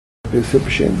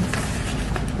perception.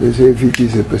 They say if it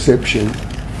is a perception,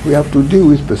 we have to deal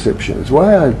with perceptions.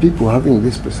 Why are people having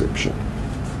this perception?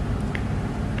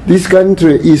 This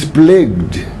country is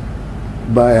plagued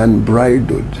by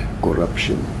unbridled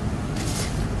corruption.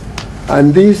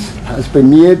 And this has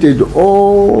permeated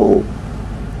all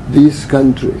this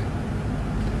country,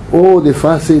 all the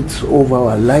facets of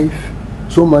our life,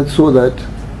 so much so that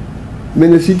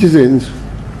many citizens,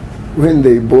 when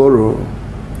they borrow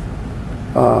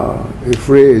a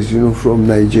phrase, from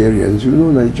Nigerians,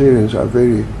 Nigerians are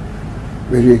very,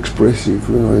 very expressive,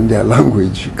 in their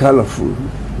language, colorful,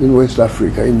 in West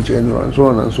Africa in general, and so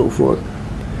on and so forth.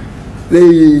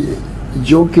 They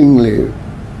jokingly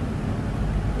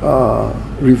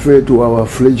refer to our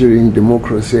fledgling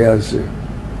democracy as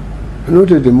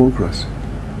not a democracy,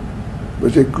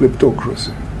 but a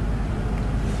kleptocracy.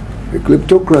 A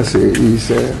kleptocracy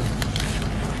is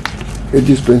a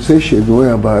dispensation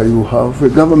whereby you have a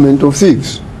government of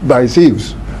thieves, by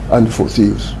thieves, and for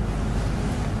thieves.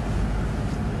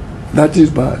 That is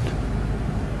bad,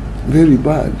 very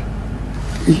bad.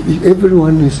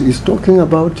 Everyone is talking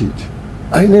about it.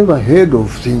 I never heard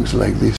of things like this.